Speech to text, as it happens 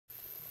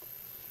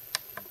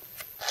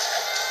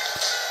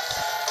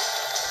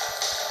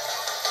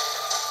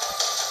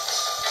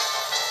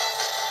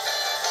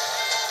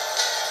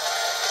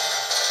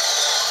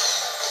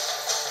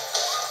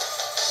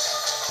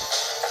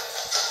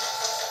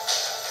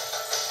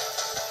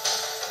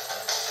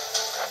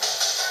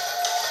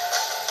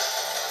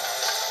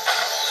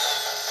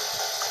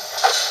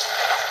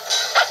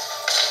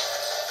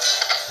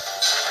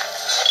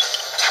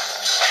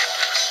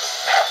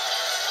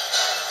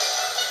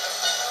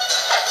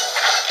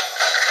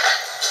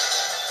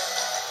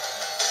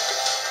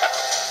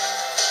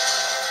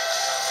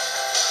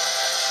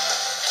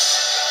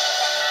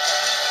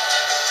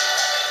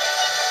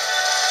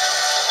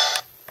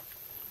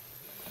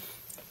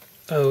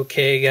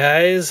Okay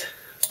guys,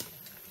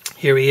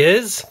 here he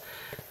is.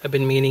 I've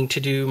been meaning to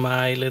do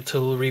my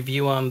little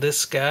review on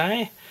this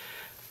guy.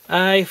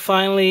 I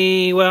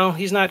finally, well,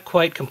 he's not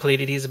quite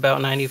completed. He's about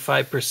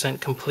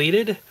 95%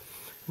 completed,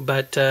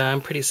 but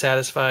I'm pretty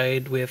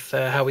satisfied with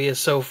how he is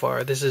so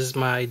far. This is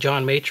my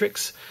John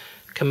Matrix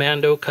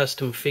Commando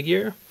custom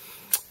figure,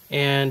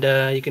 and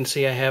you can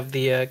see I have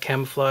the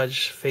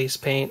camouflage face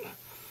paint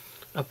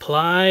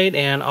applied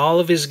and all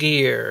of his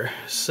gear.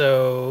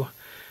 So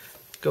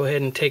go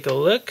ahead and take a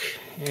look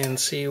and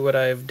see what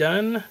I've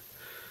done.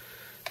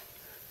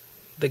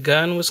 The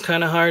gun was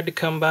kind of hard to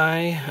come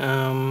by.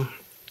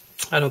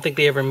 I don't think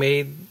they ever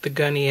made the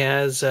gun he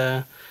has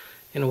in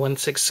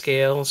 1/6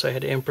 scale, so I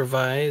had to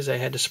improvise. I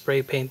had to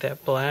spray paint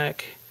that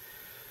black.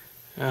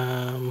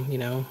 You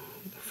know,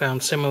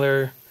 found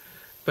similar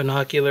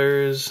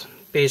binoculars.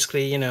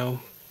 Basically, you know,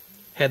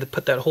 had to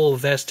put that whole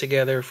vest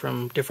together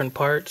from different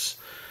parts.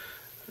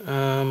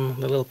 The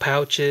little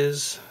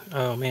pouches.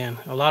 Oh man,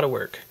 a lot of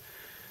work.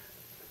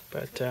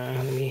 But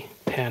let me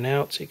pan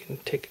out so you can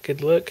take a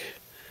good look.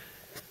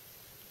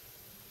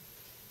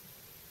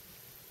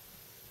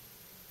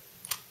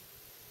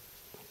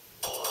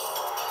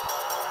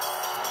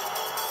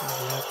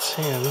 That's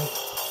him.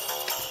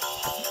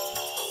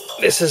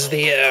 This is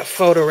the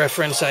photo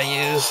reference I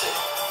used,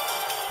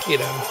 you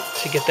know,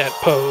 to get that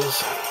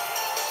pose.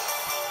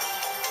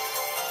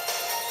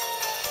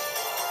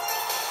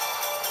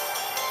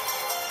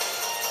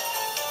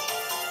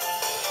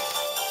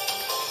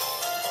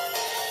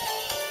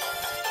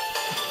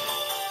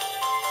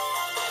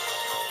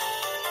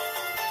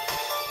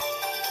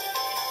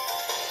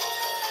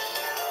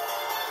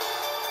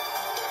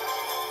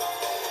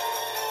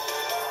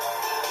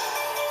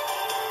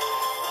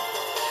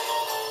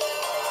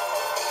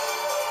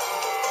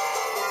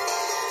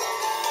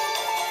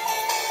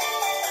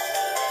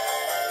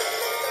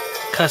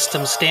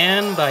 Custom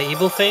stand by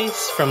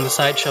Evilface from the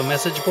Sideshow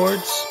message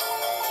boards.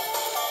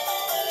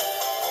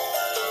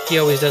 He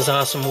always does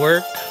awesome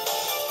work.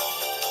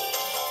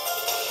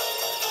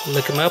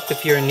 Look him up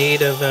if you're in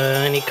need of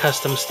any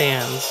custom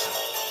stands.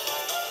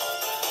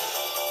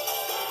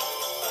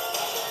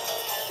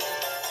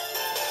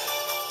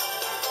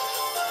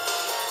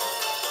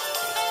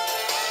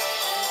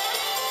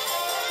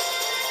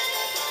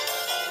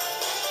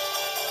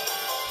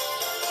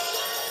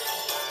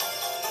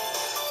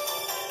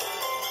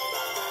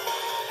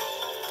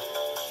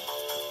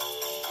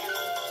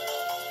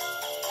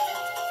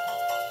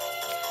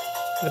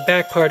 The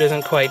back part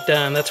isn't quite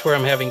done. That's where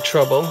I'm having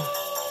trouble.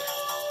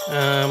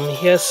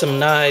 He has some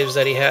knives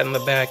that he had in the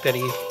back that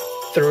he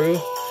threw,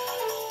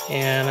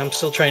 and I'm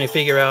still trying to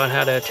figure out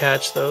how to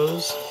attach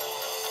those.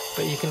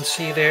 But you can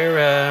see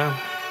there,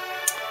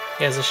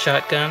 he has a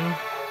shotgun,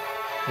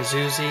 his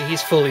Uzi.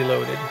 He's fully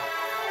loaded.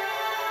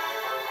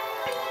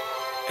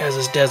 Has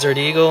his Desert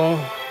Eagle,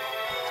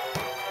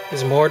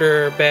 his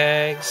mortar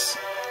bags,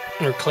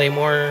 or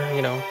claymore,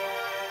 you know,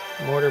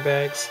 mortar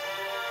bags.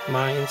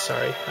 Mine,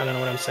 sorry, I don't know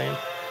what I'm saying.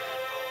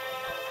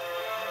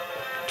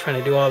 Trying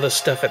to do all this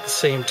stuff at the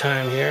same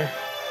time here.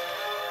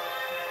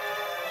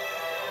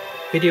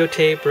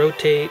 Videotape,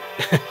 rotate.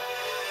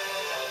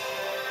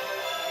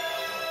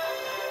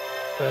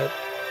 But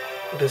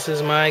this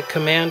is my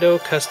Commando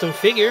custom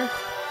figure.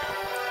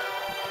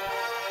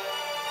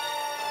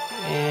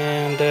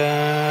 And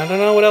I don't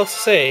know what else to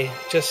say.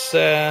 Just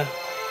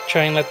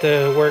try and let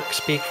the work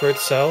speak for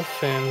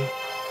itself, and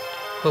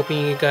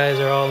hoping you guys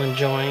are all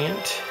enjoying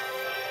it.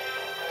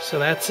 So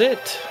that's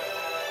it.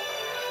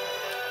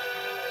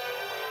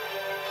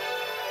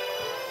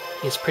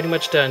 He's pretty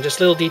much done. Just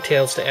little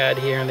details to add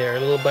here and there.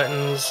 Little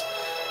buttons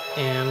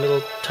and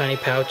little tiny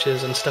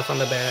pouches and stuff on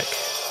the back.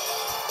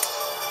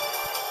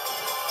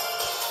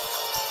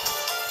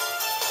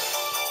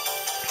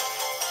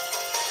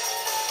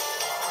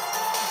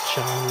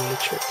 John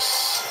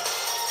Matrix.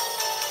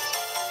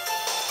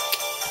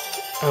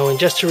 Oh, and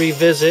just to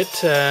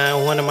revisit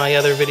one of my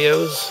other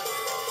videos,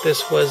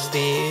 this was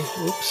the,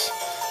 oops,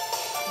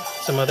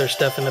 some other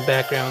stuff in the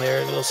background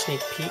there, a little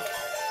sneak peek.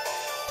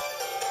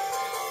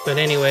 But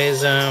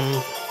anyways,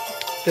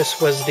 this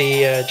was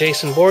the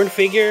Jason Bourne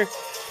figure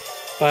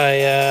by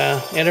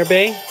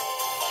Interbay,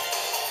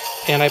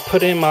 and I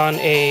put him on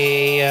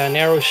a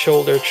narrow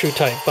shoulder true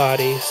type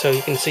body, so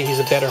you can see he's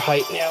a better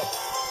height now.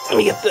 Let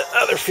me get the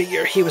other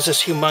figure. He was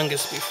just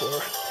humongous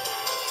before.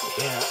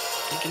 Yeah,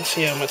 you can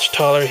see how much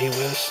taller he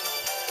was.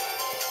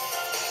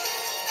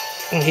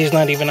 And he's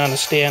not even on a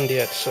stand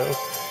yet, so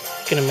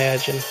you can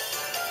imagine.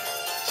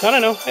 So I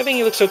don't know, I think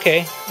he looks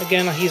okay.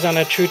 Again, he's on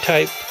a true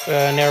type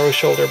narrow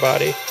shoulder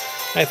body.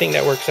 I think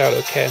that works out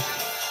okay.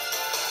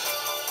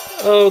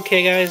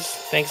 Okay guys,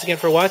 thanks again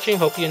for watching.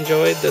 Hope you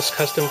enjoyed this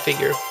custom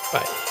figure.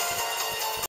 Bye.